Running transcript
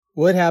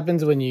What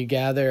happens when you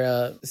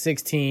gather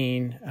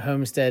 16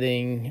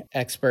 homesteading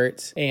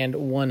experts and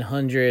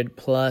 100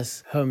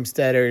 plus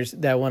homesteaders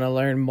that want to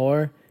learn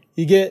more?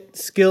 You get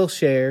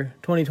Skillshare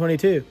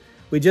 2022.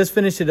 We just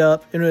finished it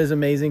up and it was an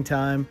amazing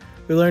time.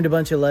 We learned a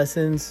bunch of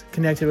lessons,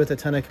 connected with a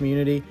ton of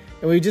community,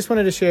 and we just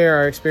wanted to share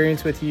our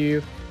experience with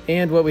you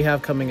and what we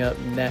have coming up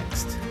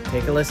next.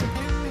 Take a listen.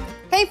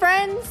 Hey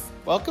friends!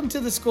 Welcome to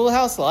the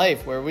Schoolhouse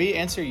Life, where we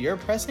answer your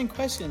pressing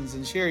questions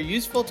and share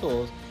useful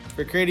tools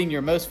for creating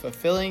your most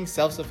fulfilling,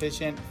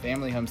 self-sufficient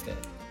family homestead.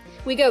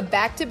 We go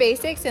back to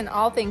basics in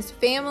all things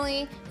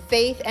family,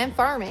 faith, and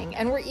farming,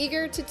 and we're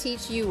eager to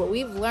teach you what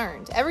we've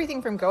learned.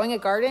 Everything from growing a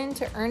garden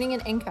to earning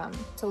an income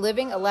to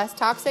living a less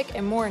toxic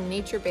and more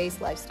nature-based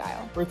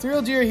lifestyle. We're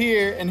thrilled you're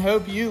here and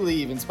hope you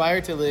leave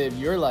inspired to live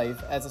your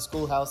life as a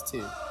schoolhouse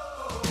too.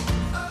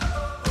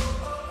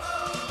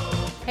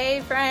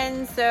 Hey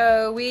friends,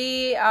 so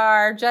we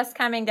are just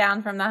coming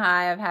down from the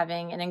high of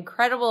having an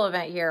incredible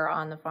event here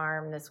on the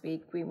farm this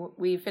week.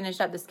 We finished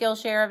up the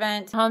Skillshare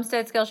event.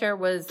 Homestead Skillshare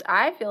was,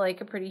 I feel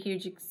like, a pretty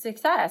huge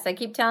success. I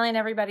keep telling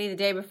everybody the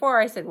day before,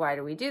 I said, why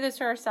do we do this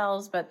to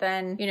ourselves? But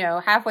then,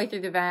 halfway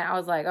through the event, I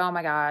was like, oh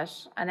my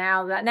gosh. And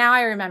now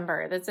I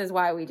remember this is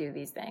why we do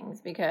these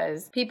things,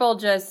 because people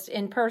just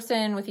in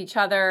person with each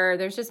other,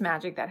 there's just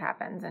magic that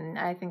happens. And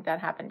I think that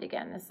happened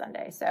again this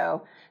Sunday.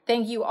 So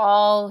thank you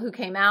all who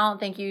came out.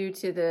 Thank you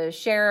to the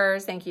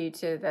sharers. Thank you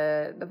to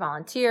the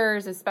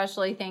volunteers,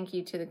 especially thank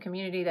you to the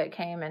community that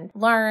came and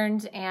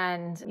learned.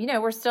 And,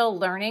 we're still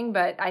learning,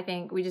 but I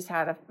think we just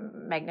had a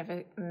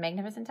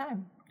magnificent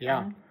time.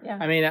 Yeah. Yeah.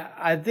 I mean,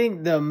 I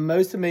think the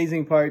most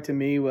amazing part to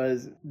me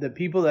was the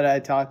people that I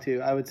talked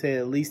to. I would say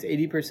at least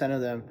 80%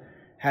 of them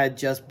had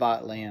just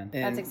bought land.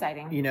 And, that's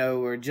exciting.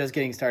 We're just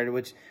getting started,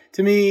 which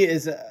to me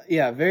is,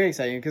 very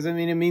exciting because, it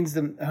means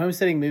the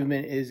homesteading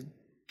movement is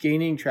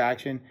gaining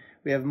traction.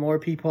 We have more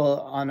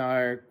people on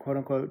our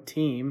quote-unquote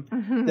team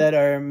that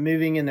are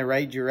moving in the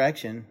right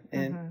direction,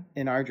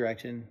 in our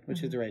direction,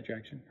 which is the right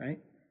direction, right?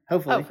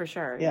 Hopefully. Oh, for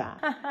sure. Yeah.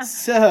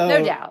 So,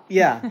 no doubt.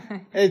 Yeah.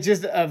 It's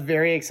just a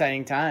very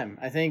exciting time.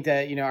 I think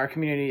that, our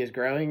community is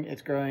growing.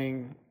 It's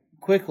growing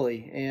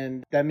quickly.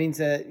 And that means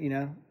that,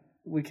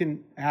 we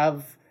can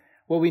have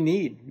what we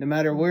need no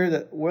matter where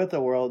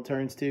the world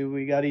turns to.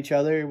 We got each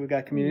other, we've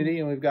got community,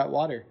 and we've got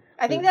water.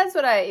 I think that's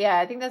what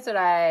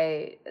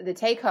the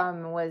take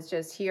home was,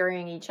 just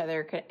hearing each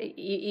other,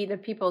 the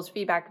people's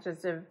feedback,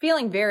 just of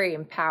feeling very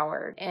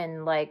empowered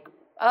and like,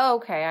 oh,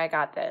 okay, I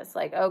got this.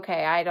 Like,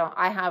 okay,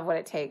 I have what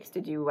it takes to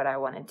do what I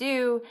want to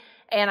do.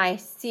 And I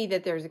see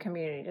that there's a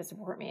community to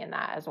support me in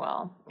that as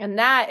well. And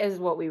that is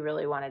what we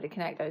really wanted to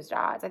connect those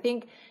dots. I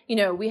think,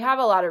 we have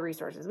a lot of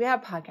resources. We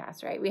have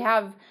podcasts, right? We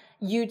have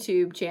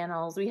YouTube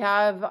channels. We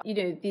have,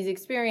 these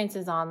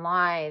experiences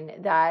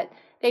online that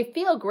they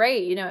feel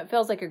great. It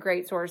feels like a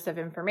great source of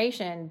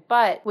information.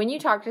 But when you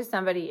talk to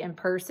somebody in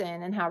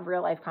person and have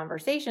real life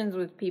conversations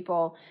with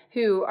people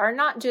who are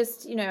not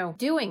just,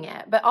 doing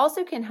it, but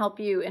also can help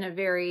you in a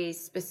very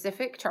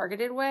specific,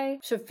 targeted way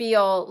to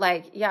feel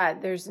like,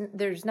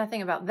 there's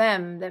nothing about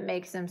them that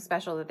makes them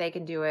special, that they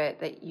can do it,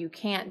 that you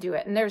can't do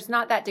it. And there's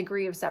not that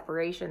degree of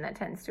separation that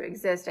tends to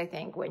exist, I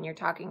think, when you're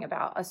talking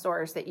about a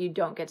source that you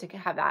don't get to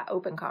have that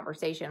open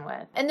conversation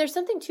with. And there's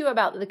something too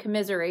about the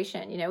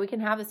commiseration. We can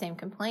have the same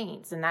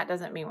complaints. And that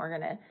doesn't mean we're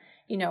not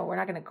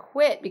going to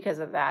quit because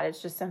of that. It's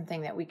just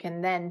something that we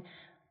can then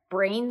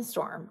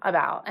brainstorm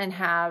about and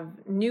have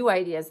new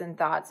ideas and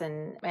thoughts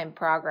and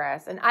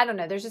progress. And I don't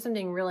know, there's just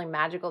something really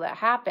magical that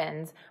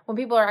happens when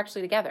people are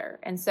actually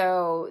together. And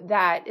so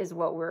that is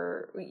what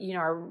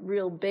our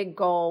real big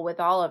goal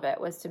with all of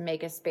it was to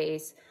make a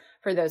space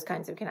for those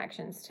kinds of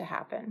connections to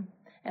happen.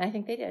 And I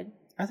think they did.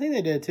 I think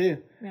they did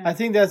too. Yeah. I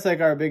think that's like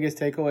our biggest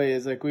takeaway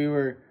is like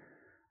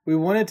we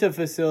wanted to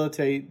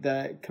facilitate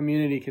that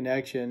community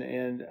connection,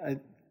 and I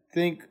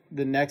think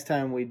the next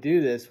time we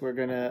do this, we're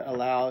going to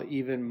allow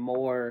even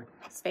more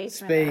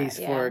space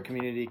for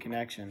community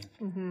connection.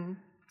 Mm-hmm.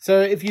 So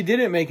if you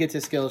didn't make it to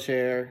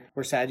Skillshare,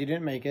 we're sad you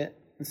didn't make it.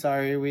 I'm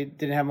sorry we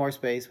didn't have more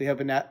space. We hope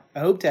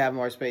to have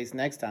more space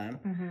next time.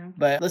 Mm-hmm.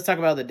 But let's talk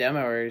about the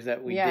demoers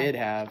that we did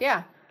have.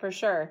 Yeah. For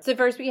sure. So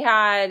first we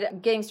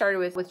had getting started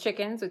with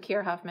chickens with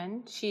Kiera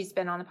Huffman. She's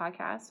been on the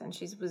podcast and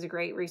she was a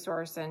great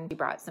resource, and she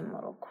brought some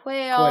little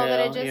quail that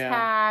had just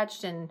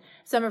hatched and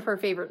some of her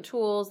favorite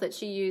tools that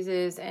she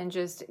uses, and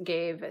just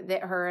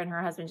her and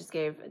her husband just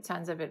gave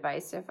tons of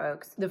advice to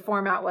folks. The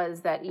format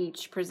was that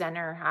each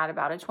presenter had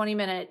about a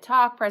 20-minute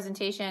talk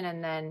presentation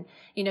and then,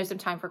 some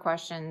time for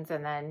questions,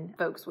 and then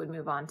folks would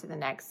move on to the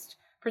next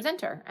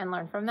presenter and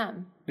learn from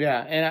them.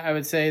 Yeah, and I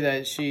would say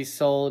that she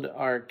sold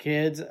our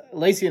kids.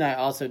 Lacey and I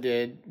also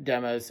did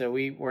demos, so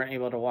we weren't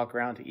able to walk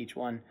around to each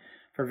one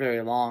for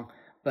very long.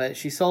 But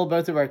she sold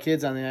both of our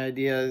kids on the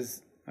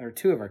ideas or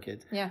 2 of our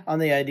kids, Yeah. on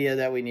the idea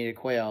that we needed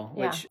quail,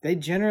 Yeah. which they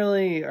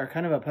generally are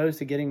kind of opposed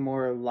to getting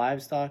more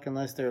livestock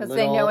unless they're little.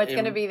 Because they know it's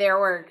going to be their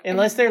work.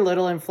 Unless they're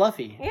little and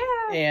fluffy. Yeah.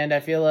 And I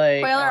feel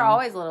like... Quail are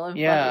always little and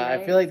fluffy,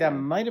 right? I feel like that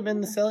might have been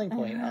the selling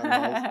point on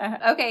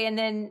those. Okay, and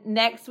then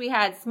next we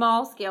had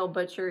small-scale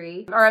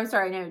butchery,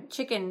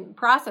 chicken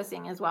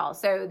processing as well.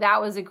 So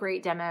that was a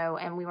great demo,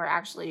 and we were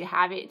actually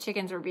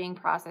chickens were being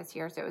processed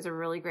here, so it was a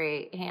really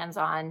great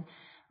hands-on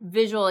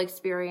visual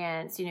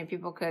experience.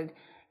 People could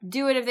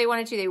do it if they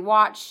wanted to. They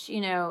watched,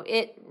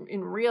 it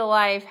in real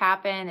life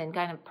happen and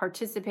kind of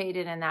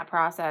participated in that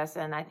process.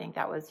 And I think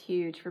that was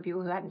huge for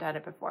people who hadn't done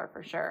it before,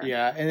 for sure.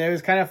 Yeah. And it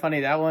was kind of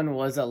funny. That one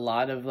was a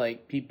lot of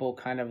people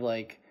kind of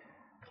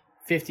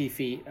 50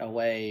 feet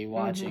away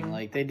watching.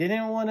 Mm-hmm. They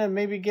didn't want to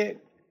maybe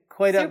get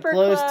quite Super up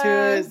close close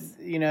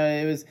to it.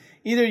 It was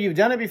either you've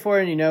done it before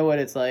and you know what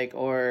it's like,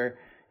 or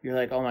you're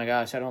like, oh my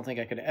gosh, I don't think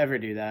I could ever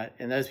do that.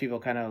 And those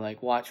people kind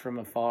of watch from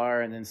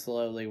afar and then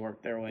slowly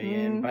work their way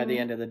in by the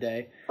end of the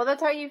day. Well,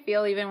 that's how you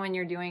feel even when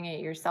you're doing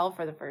it yourself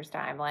for the first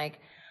time.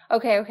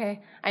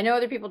 Okay, I know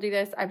other people do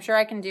this. I'm sure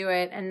I can do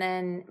it. And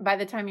then by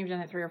the time you've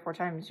done it 3 or 4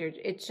 times,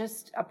 it's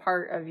just a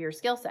part of your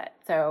skill set.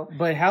 So,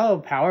 but how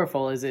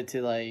powerful is it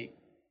to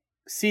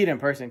see it in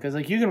person? Because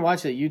you can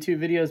watch the YouTube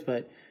videos,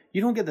 but you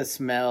don't get the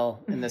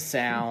smell and the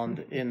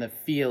sound and the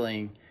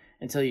feeling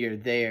until you're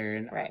there.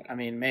 And right. I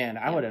mean, man,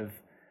 I would have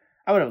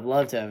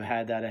loved to have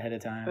had that ahead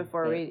of time.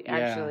 Before we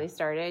actually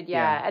started.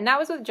 Yeah. And that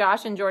was with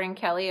Josh and Jordan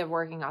Kelly of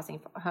Working Aussie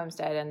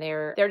Homestead. And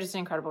they're just an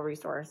incredible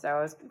resource. So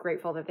I was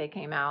grateful that they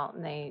came out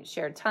and they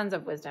shared tons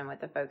of wisdom with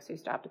the folks who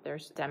stopped at their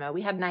demo.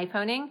 We had knife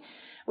honing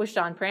with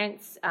Sean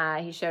Prince.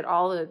 He showed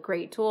all the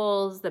great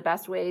tools, the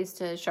best ways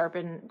to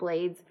sharpen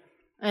blades.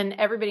 And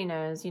everybody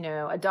knows,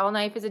 a dull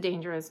knife is a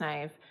dangerous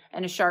knife.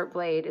 And a sharp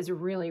blade is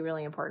really,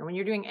 really important. When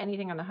you're doing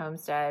anything on the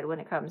homestead, when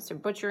it comes to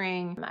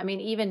butchering,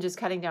 even just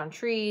cutting down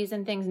trees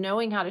and things,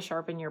 knowing how to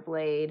sharpen your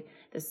blade,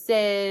 the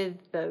sieve,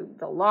 the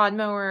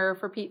lawnmower,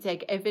 for Pete's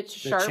sake, if it's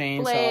sharp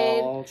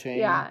blade,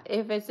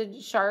 if it's a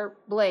sharp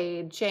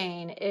blade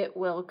chain, it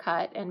will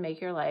cut and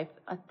make your life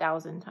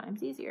 1,000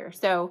 times easier.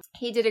 So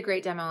he did a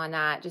great demo on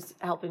that, just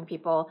helping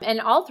people. And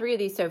all 3 of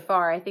these so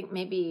far, I think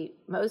maybe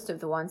most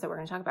of the ones that we're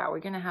going to talk about, we're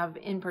going to have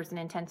in-person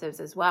intensives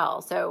as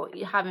well. So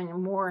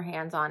having more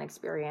hands-on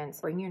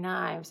experience, bring your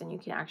knives and you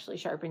can actually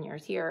sharpen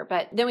yours here.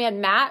 But then we had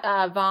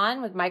Matt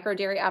Vaughn with Micro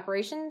Dairy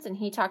Operations, and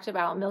he talked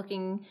about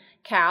milking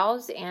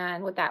cows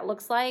and what that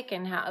looks like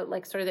and how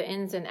sort of the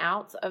ins and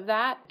outs of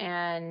that.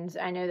 And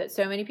I know that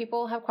so many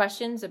people have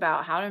questions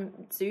about how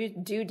to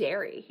do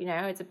dairy.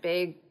 It's a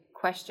big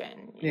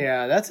question.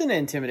 Yeah, that's an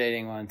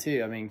intimidating one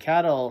too.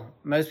 Cattle,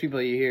 most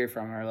people you hear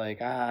from are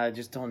I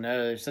just don't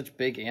know. They're such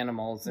big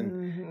animals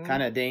and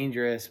kind of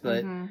dangerous.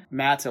 But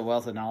Matt's a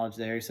wealth of knowledge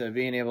there. So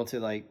being able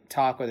to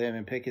talk with him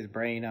and pick his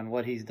brain on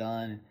what he's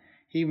done.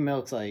 He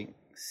milks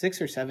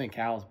 6 or 7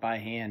 cows by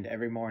hand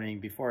every morning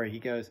before he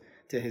goes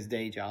to his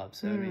day job.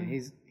 So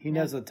he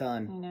knows a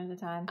ton. He knows a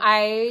ton.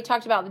 I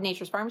talked about the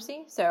Nature's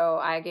Pharmacy. So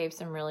I gave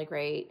some really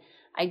great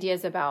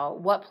ideas about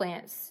what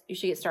plants you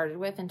should get started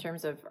with in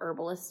terms of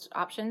herbalist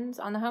options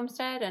on the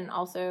homestead. And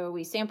also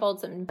we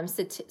sampled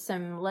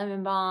some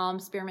lemon balm,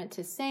 spearmint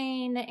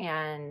tisane,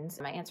 and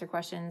I answered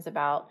questions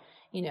about,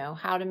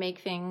 how to make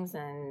things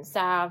and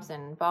salves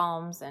and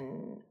balms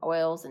and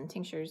oils and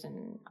tinctures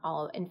and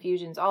all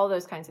infusions, all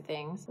those kinds of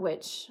things,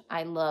 which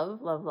I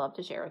love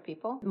to share with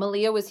people.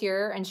 Malia was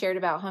here and shared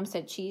about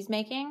homestead cheese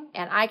making.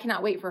 And I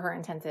cannot wait for her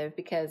intensive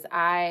because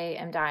I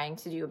am dying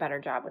to do a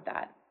better job with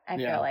that. I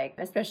feel like,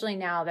 especially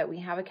now that we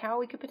have a cow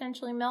we could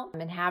potentially milk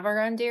and have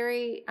our own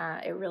dairy,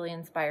 it really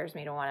inspires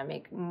me to want to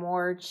make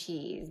more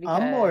cheese.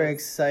 I'm more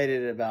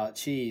excited about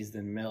cheese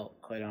than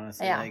milk, quite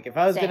honestly. Yeah, if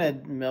I was going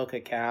to milk a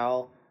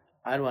cow,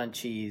 I'd want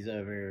cheese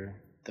over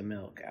the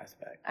milk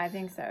aspect. I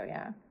think so,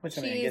 yeah. Which,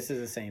 I guess is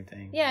the same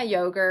thing. Yeah,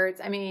 yogurts.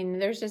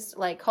 There's just,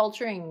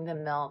 culturing the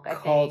milk, I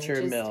think.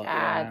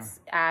 Just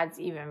adds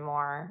even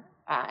more.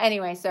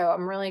 Anyway, so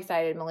I'm really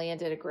excited. Malia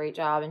did a great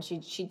job, and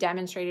she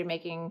demonstrated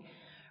making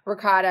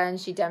ricotta, and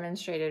she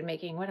demonstrated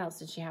making, what else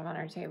did she have on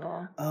her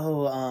table?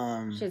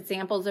 She had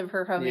samples of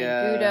her homemade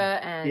Gouda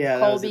and Colby.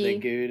 That was a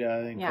big Gouda,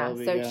 I think.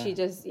 Colby, she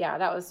just,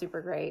 that was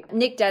super great.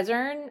 Nick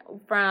Desern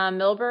from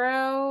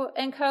Milborough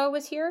 & Co.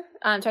 was here,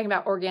 talking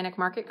about organic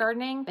market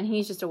gardening, and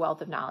he's just a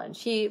wealth of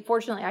knowledge.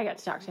 Fortunately, I got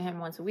to talk to him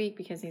once a week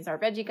because he's our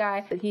veggie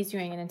guy, but he's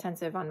doing an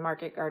intensive on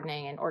market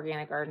gardening and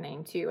organic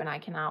gardening too, and I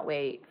cannot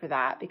wait for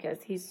that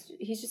because he's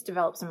just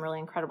developed some really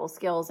incredible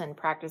skills and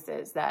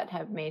practices that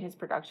have made his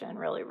production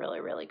really, really,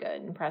 really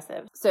good,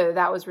 impressive. So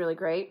that was really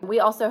great.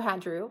 We also had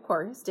Drew, of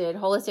course, did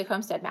holistic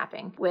homestead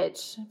mapping,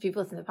 which if you've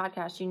listened to the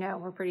podcast,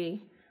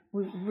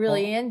 we're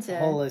really into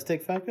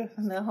holistic focus.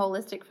 The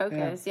holistic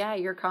focus,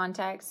 your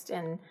context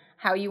and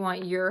how you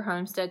want your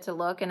homestead to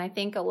look. And I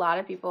think a lot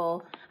of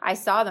people, I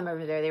saw them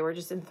over there, they were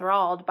just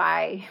enthralled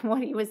by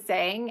what he was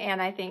saying.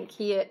 And I think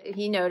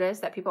he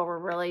noticed that people were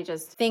really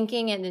just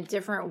thinking in a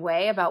different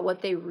way about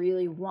what they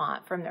really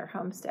want from their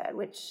homestead,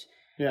 which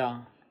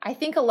I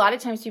think a lot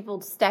of times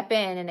people step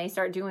in and they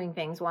start doing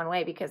things one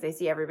way because they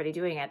see everybody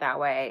doing it that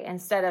way,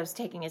 instead of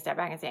taking a step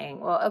back and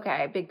saying, well,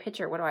 okay, big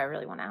picture, what do I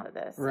really want out of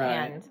this?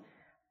 Right.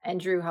 And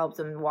Drew helps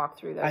them walk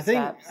through those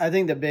steps. I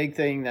think the big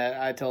thing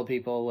that I told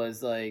people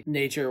was like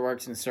nature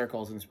works in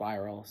circles and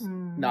spirals,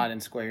 not in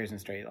squares and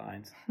straight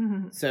lines.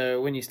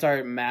 So when you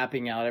start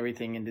mapping out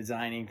everything and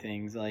designing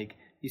things, like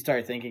you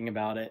start thinking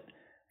about it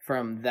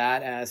from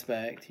that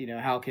aspect, you know,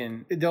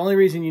 the only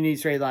reason you need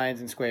straight lines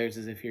and squares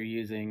is if you're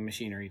using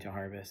machinery to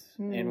harvest.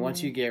 And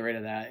once you get rid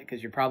of that,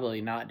 because you're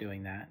probably not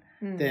doing that,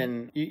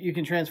 then you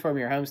can transform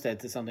your homestead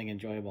to something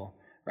enjoyable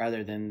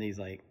rather than these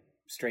like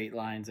straight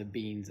lines of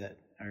beans that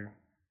are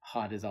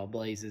hot as all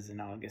blazes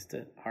in August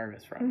to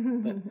harvest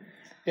from. But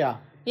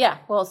yeah,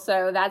 well,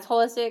 so that's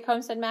holistic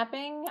homestead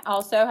mapping.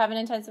 Also have an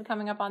intensive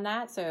coming up on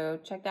that, so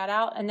check that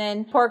out. And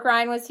then Pork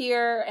Rind was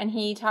here, and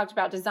he talked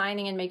about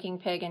designing and making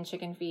pig and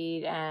chicken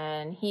feed,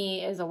 and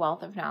he is a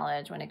wealth of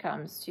knowledge when it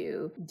comes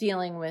to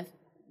dealing with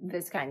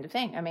this kind of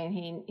thing. I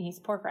mean, he's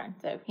Pork Rind,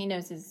 so he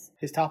knows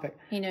his topic.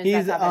 He knows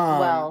that topic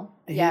well.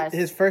 Yes,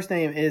 his first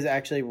name is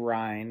actually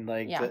Rind,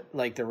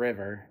 like the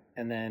river,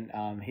 and then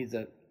he's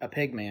a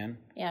pig man.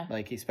 Yeah,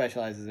 like he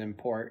specializes in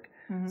pork.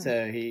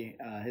 So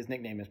his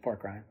nickname is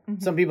Pork Rind.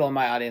 Some people in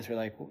my audience were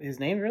like, his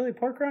name's really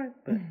Pork Rind?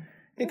 But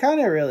it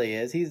kind of really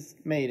is. He's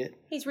made it.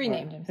 He's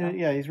renamed himself.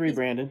 Yeah, he's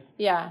rebranded.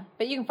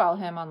 But you can follow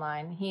him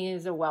online. He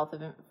is a wealth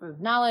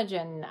of knowledge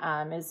and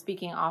is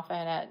speaking often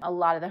at a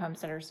lot of the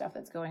homesteader stuff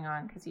that's going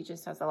on because he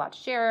just has a lot to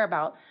share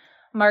about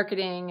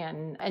marketing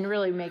and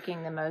really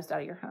making the most out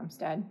of your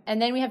homestead.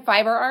 And then we have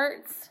Fiber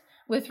Arts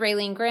with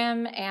Raylene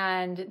Grimm,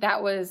 and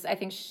that was, I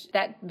think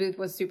that booth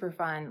was super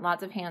fun.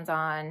 Lots of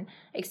hands-on,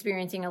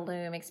 experiencing a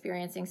loom,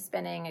 experiencing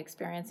spinning,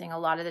 experiencing a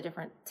lot of the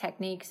different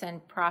techniques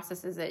and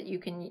processes that you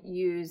can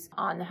use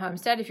on the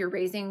homestead. If you're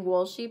raising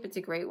wool sheep, it's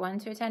a great one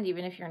to attend,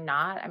 even if you're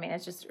not. I mean,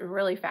 it's just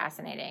really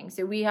fascinating.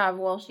 So we have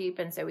wool sheep,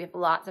 and so we have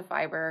lots of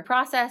fiber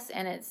process,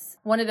 and it's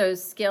one of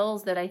those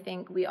skills that I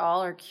think we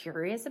all are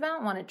curious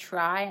about, want to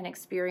try and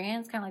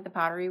experience, kind of like the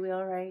pottery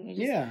wheel, right?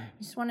 You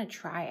just want to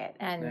try it.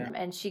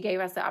 And she gave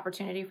us the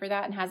opportunity for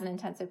that and has an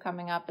intensive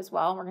coming up as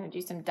well. We're going to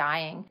do some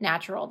dyeing,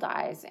 natural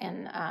dyes,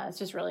 and it's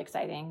just really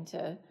exciting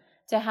to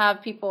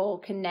have people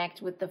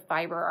connect with the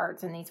fiber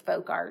arts and these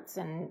folk arts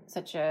in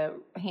such a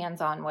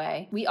hands-on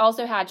way. We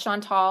also had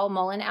Chantal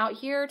Mullen out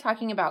here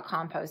talking about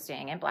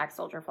composting and black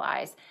soldier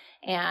flies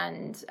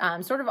and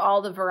sort of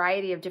all the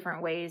variety of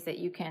different ways that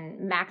you can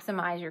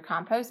maximize your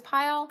compost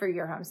pile for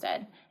your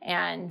homestead.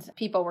 And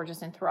people were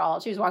just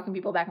enthralled. She was walking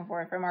people back and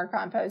forth from our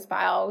compost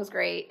pile. It was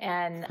great.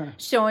 And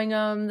showing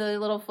them the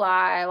little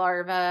fly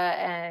larvae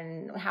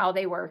and how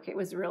they work. It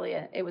was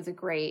a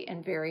great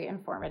and very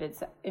informative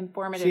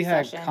session. She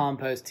had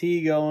compost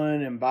tea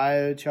going and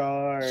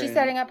biochar. She's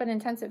setting up an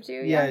intensive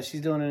too. Yeah,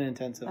 she's doing an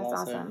intensive. That's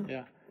also. Awesome.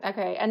 Yeah.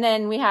 Okay. And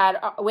then we had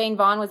Wayne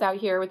Vaughn was out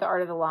here with the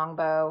Art of the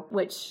Longbow,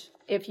 which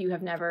if you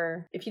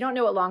don't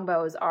know what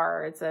longbows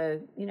are, it's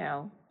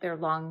they're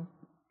long.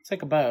 It's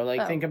like a bow.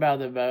 Like think about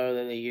the bow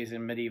that they use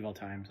in medieval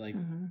times, like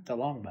the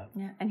longbow.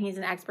 Yeah, and he's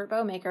an expert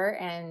bow maker,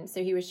 and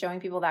so he was showing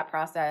people that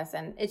process,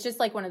 and it's just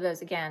like one of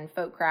those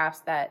folk crafts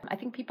that I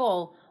think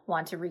people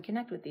want to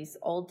reconnect with these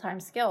old time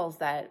skills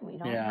that we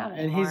don't have anymore.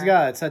 And he's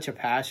got such a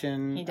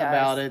passion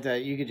about it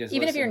that you could just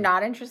even if you're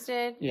not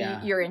interested,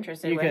 you're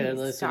interested. You could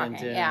listen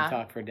to him and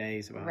talk for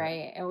days about it.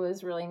 Right. It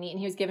was really neat, and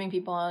he was giving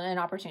people an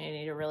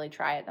opportunity to really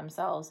try it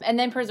themselves. And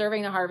then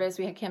preserving the harvest,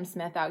 we had Kim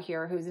Smith out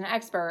here, who's an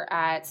expert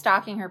at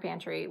stocking her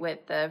pantry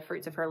with the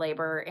fruits of her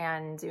labor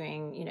and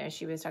doing,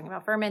 she was talking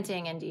about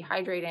fermenting and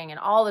dehydrating and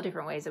all the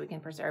different ways that we can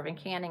preserve and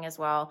canning as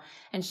well,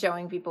 and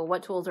showing people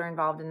what tools are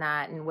involved in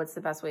that and what's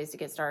the best ways to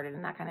get started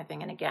and that kind of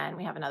thing. And again,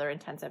 we have another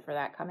intensive for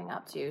that coming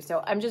up too.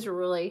 So I'm just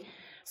really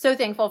so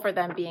thankful for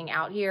them being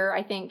out here.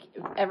 I think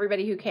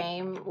everybody who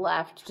came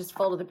left just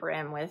full to the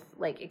brim with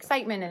like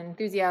excitement and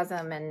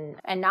enthusiasm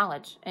and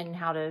knowledge and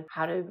how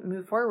to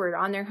move forward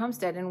on their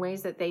homestead in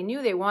ways that they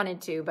knew they wanted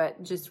to,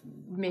 but just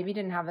maybe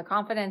didn't have the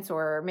confidence,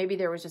 or maybe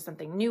there was just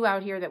something new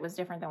out here that was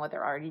different than what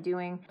they're already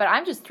doing. But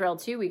I'm just thrilled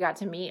too. We got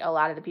to meet a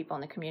lot of the people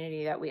in the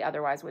community that we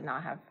otherwise would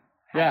not have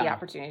had the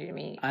opportunity to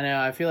meet. I know.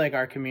 I feel like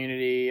our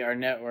community, our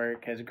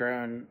network has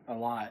grown a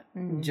lot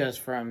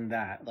just from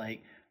that.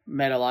 Like,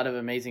 met a lot of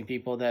amazing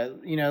people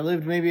that,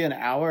 lived maybe an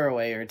hour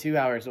away or 2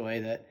 hours away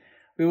that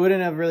we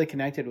wouldn't have really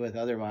connected with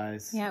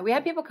otherwise. Yeah, we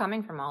had people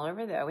coming from all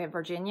over, though. We have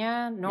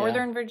Virginia,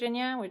 Northern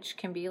Virginia, which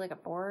can be like a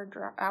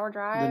 4-hour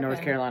drive. The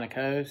North Carolina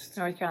coast.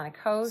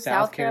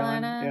 South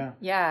Carolina.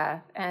 Yeah.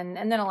 And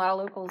then a lot of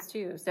locals,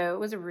 too. So it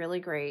was a really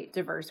great,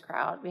 diverse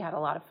crowd. We had a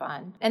lot of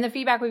fun. And the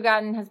feedback we've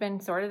gotten has been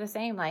sort of the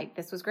same. Like,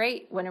 this was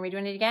great. When are we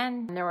doing it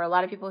again? And there were a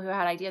lot of people who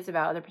had ideas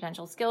about other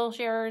potential skill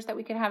sharers that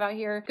we could have out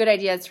here. Good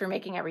ideas for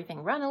making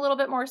everything run a little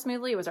bit more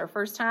smoothly. It was our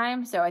first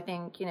time. So I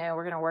think,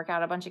 we're going to work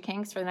out a bunch of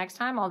kinks for the next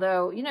time.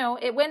 Although,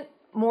 it went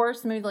more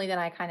smoothly than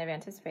I kind of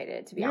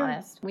anticipated, to be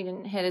honest. We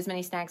didn't hit as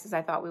many snags as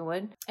I thought we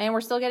would. And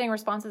we're still getting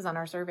responses on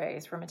our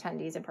surveys from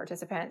attendees and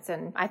participants.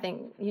 And I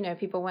think,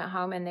 people went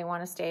home and they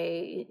want to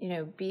stay,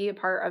 be a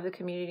part of the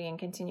community and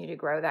continue to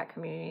grow that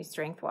community,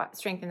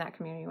 strengthen that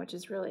community, which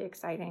is really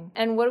exciting.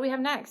 And what do we have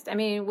next? I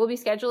mean, we'll be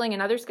scheduling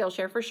another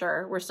Skillshare for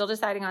sure. We're still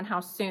deciding on how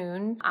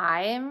soon.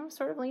 I am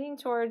sort of leaning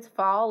towards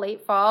fall,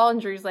 late fall,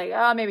 and Drew's like,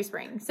 oh, maybe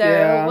spring. So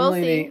we'll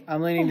see.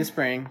 I'm leaning to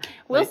spring.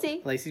 We'll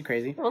see. Lacey's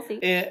crazy. We'll see.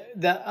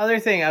 The other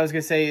thing I was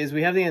going to say is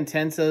we have the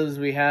intensives,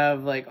 we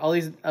have like all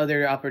these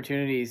other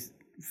opportunities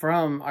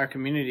from our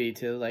community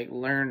to like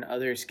learn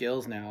other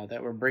skills now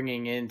that we're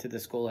bringing into the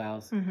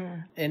schoolhouse.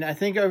 Mm-hmm. And I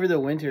think over the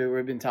winter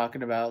we've been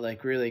talking about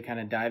like really kind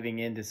of diving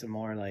into some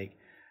more like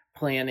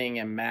planning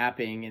and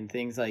mapping and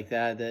things like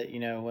that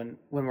when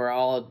we're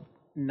all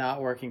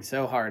not working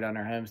so hard on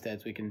our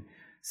homesteads, we can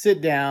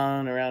sit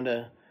down around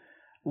a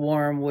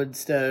warm wood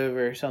stove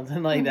or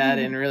something like that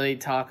and really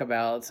talk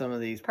about some of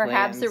these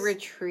perhaps plans. A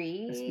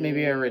retreat,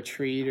 maybe a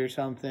retreat or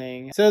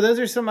something. So those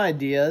are some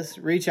ideas.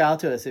 Reach out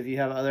to us if you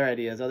have other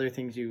ideas, other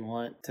things you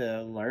want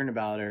to learn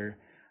about or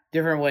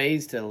different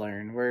ways to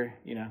learn. We're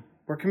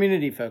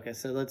community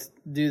focused, so let's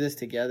do this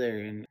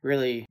together and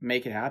really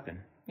make it happen.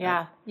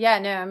 Yeah. Yeah.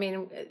 No, I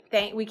mean,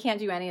 we can't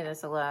do any of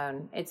this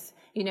alone. It's,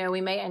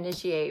 we may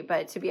initiate,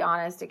 but to be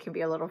honest, it can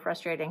be a little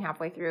frustrating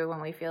halfway through when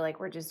we feel like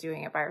we're just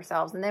doing it by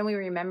ourselves. And then we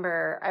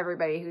remember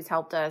everybody who's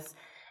helped us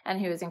and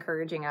who is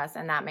encouraging us.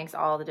 And that makes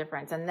all the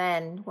difference. And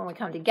then when we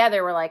come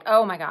together, we're like,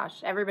 oh my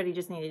gosh, everybody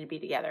just needed to be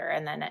together.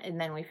 And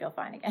then we feel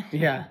fine again.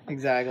 Yeah,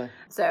 exactly.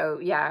 So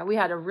yeah, we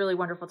had a really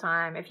wonderful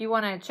time. If you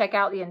want to check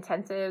out the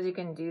intensives, you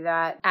can do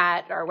that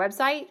at our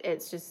website.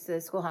 It's just the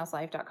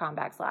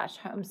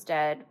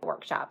schoolhouselife.com/homestead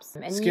workshops.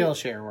 And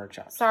Skillshare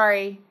workshops.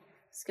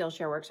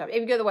 Skillshare workshop.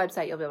 If you go to the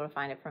website, you'll be able to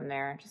find it from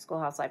there, just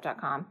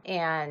schoolhouselife.com.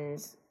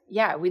 And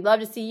yeah, we'd love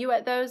to see you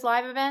at those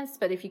live events,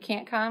 but if you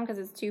can't come because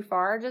it's too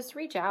far, just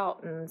reach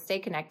out and stay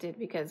connected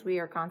because we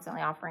are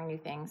constantly offering new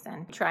things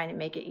and trying to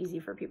make it easy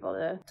for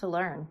people to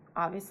learn,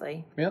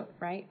 obviously. Yep.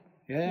 Right?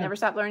 Yeah. Never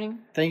stop learning.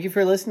 Thank you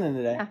for listening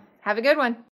today. Yeah. Have a good one.